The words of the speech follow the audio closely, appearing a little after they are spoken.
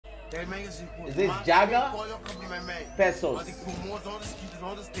Is this Djaga? Pesos.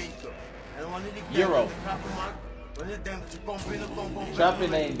 Euro.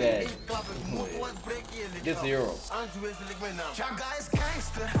 Trapping ain't dead. Just euro. Djaga is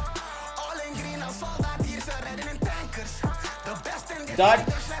gangster. All in green als soldaat hier, ze redden in tankers. The best in this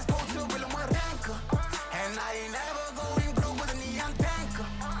tankers, let's go to willen me ranken. And I ain't never going broke with a neon tanker.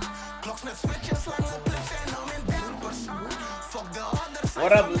 Clocks met switches, lange clips en om in dampers. Fuck the other side.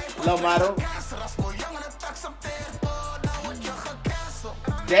 What up, Lomaro?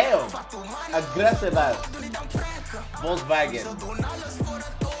 Damn, aggressive ass. Volkswagen.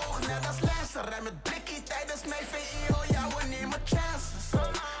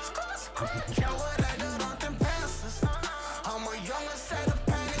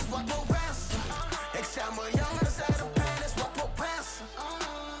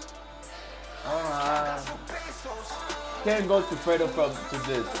 Can't go to further from to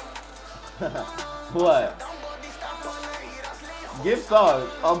this. What? Give songs.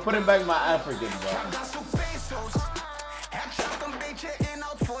 I'm putting back my African, bro.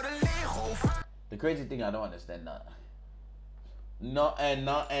 The crazy thing, I don't understand that. No and,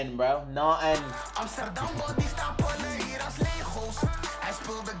 bro. No and.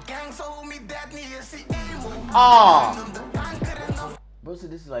 Ah. Bro, so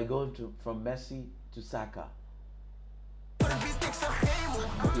this is like going to from Messi to Saka.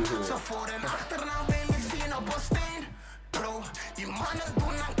 Bro, die mannen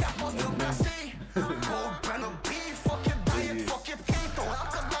doen een kap op de PC. Bro, ik ben een beef, fuck je diet, fuck je keto.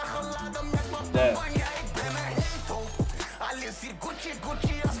 Elke dag geladen met mijn pogba, ja, ik ben een heto. Alles hier Gucci,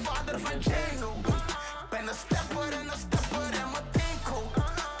 Gucci als vader van Jano. Ik ben een stepper en mijn tinko.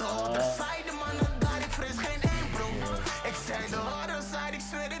 De other side, mannen daar, ik vrees geen één, bro. Ik zei de other side, ik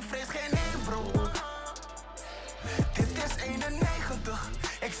zweer, ik vrees geen één, bro. Dit is 91.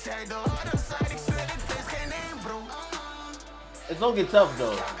 Ik zei de other side, ik zweer, ik vrees geen één, bro. It's gonna get tough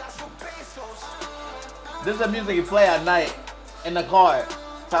though. This is the music you play at night in the car,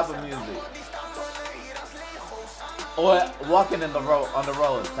 type of music, or walking in the road on the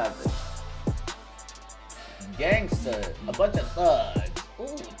road type of. Gangster, a bunch of thugs.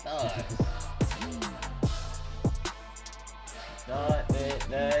 Ooh, thugs.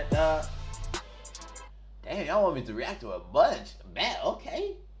 Damn, y'all want me to react to a bunch. Man,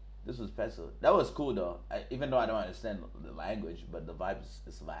 okay. This was Pesos. That was cool though. Even though I don't understand the language, but the vibe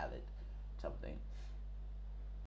is valid type of thing.